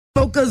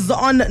smokers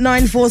on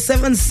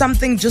 947,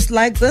 something just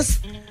like this.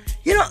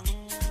 You know,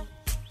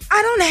 I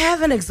don't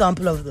have an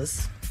example of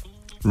this.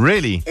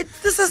 Really?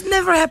 This has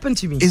never happened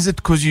to me. Is it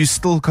because you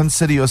still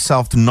consider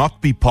yourself to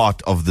not be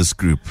part of this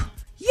group?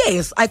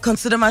 Yes, I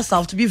consider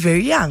myself to be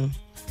very young.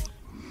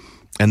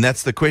 And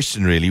that's the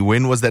question, really.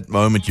 When was that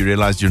moment you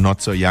realized you're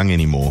not so young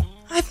anymore?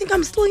 I think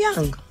I'm still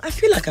young. I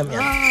feel like I'm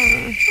young.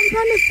 I'm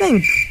trying to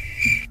think.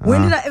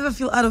 When did I ever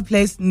feel out of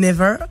place?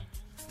 Never.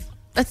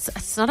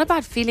 It's not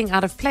about feeling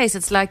out of place.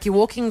 It's like you're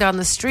walking down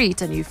the street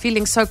and you're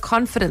feeling so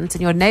confident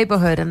in your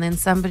neighborhood, and then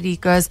somebody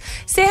goes,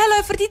 "Say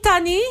hello for the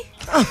Tani."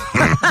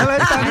 Hello,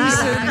 Tani.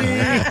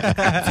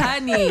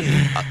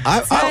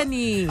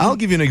 Tani. I'll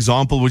give you an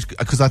example,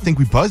 because I think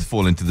we both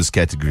fall into this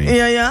category.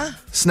 Yeah.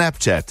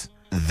 Snapchat.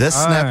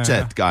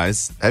 Snapchat,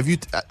 guys. Have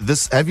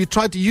you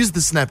tried to use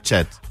the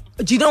Snapchat?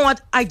 Do you know what?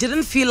 I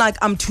didn't feel like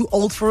I'm too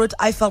old for it.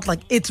 I felt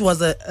like it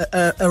was a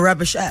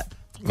rubbish app.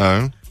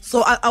 No.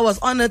 So I was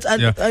on it.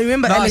 I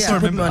remember Alex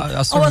put me on. I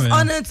was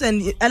on it,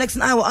 and Alex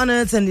and I were on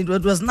it, and it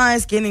was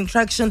nice, gaining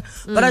traction.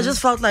 But I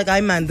just felt like,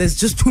 there's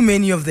just too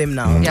many of them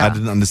now. I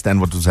didn't understand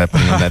what was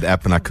happening on that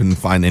app, and I couldn't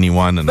find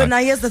anyone. But now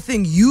here's the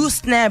thing: you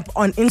snap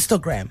on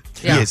Instagram.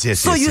 Yeah. Yes.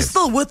 So you're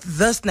still with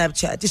the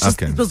Snapchat. It's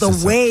just it was the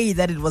way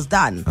that it was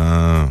done,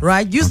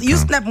 right? You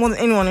snap more than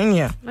anyone in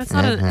here. That's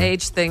not an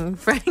age thing,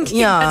 Frank.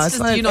 Yeah, that's it's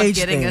just not you an not age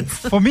getting thing.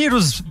 it. For me, it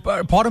was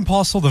part and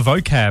parcel the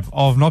vocab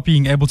of not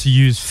being able to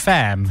use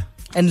fam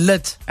And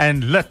lit.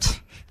 and lit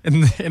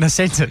in a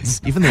sentence.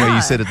 Even the way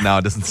you said it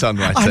now doesn't sound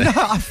right. I know,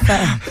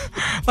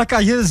 like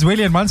I hear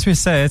Zweli and Manswe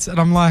say it, and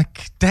I'm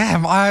like,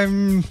 damn,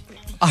 I'm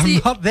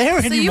not there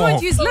So anymore. you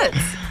won't use lit?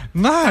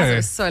 No.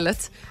 So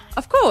lit.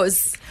 Of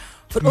course.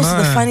 But also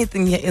the No. funny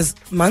thing here is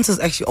Mans is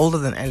actually older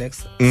than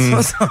Alex.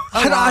 So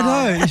I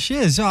know, she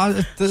is.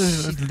 That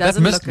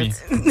Doesn't missed look me.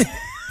 it.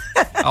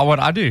 What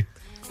I do.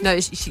 No,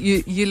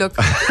 you look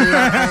a lot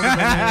older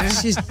than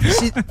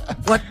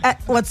her.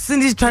 what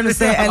Cindy's trying to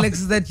say, Alex,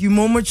 is that you're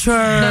more mature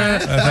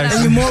and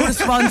you're more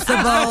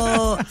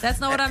responsible. That's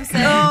not what I'm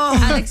saying.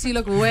 Alex, you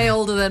look way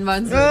older than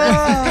Mansu.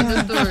 That's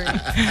the story.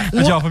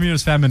 Yeah, for me it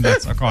was fam and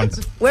nuts. I can't.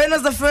 When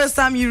was the first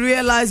time you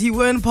realized you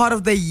weren't part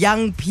of the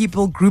young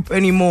people group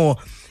anymore?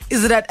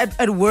 Is it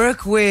at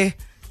work where,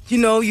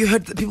 you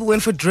heard that people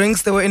went for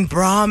drinks, they were in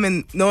Brahm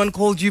and no one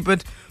called you,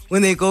 but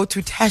when they go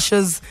to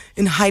Tasha's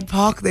in Hyde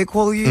Park, they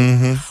call you?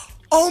 Mm-hmm.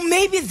 Oh,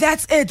 maybe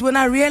that's it. When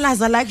I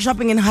realized I like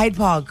shopping in Hyde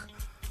Park.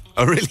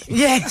 Oh, really?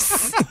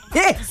 Yes.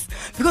 Yes.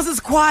 Because it's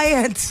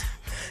quiet.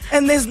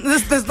 And there's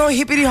no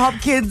hippity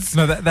hop kids.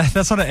 No,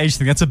 that's not an age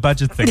thing. That's a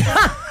budget thing.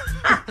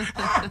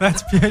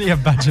 That's purely a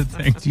budget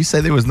thing. Did you say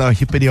there was no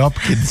hippity hop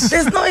kids?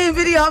 There's no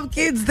hippity hop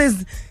kids.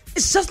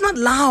 It's just not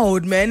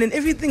loud, man, and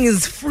everything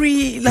is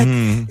free. Like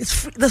it's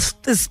free,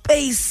 the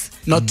space.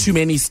 Not too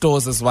many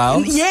stores as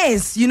well.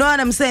 Yes, you know what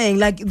I'm saying.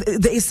 Like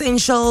the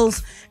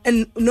essentials,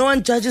 and no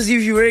one judges you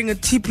if you're wearing a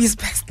two-piece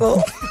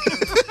pastel.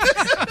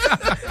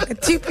 A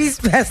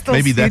two-piece pastel.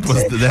 Maybe suit.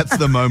 that's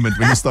the moment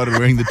when you started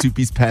wearing the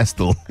two-piece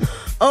pastel.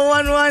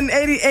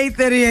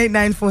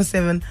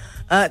 011-8838-947.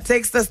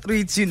 Text us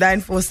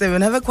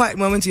 32947. Have a quiet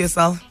moment to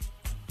yourself.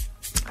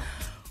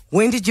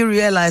 When did you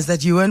realize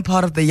that you weren't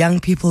part of the young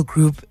people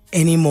group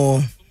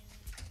anymore?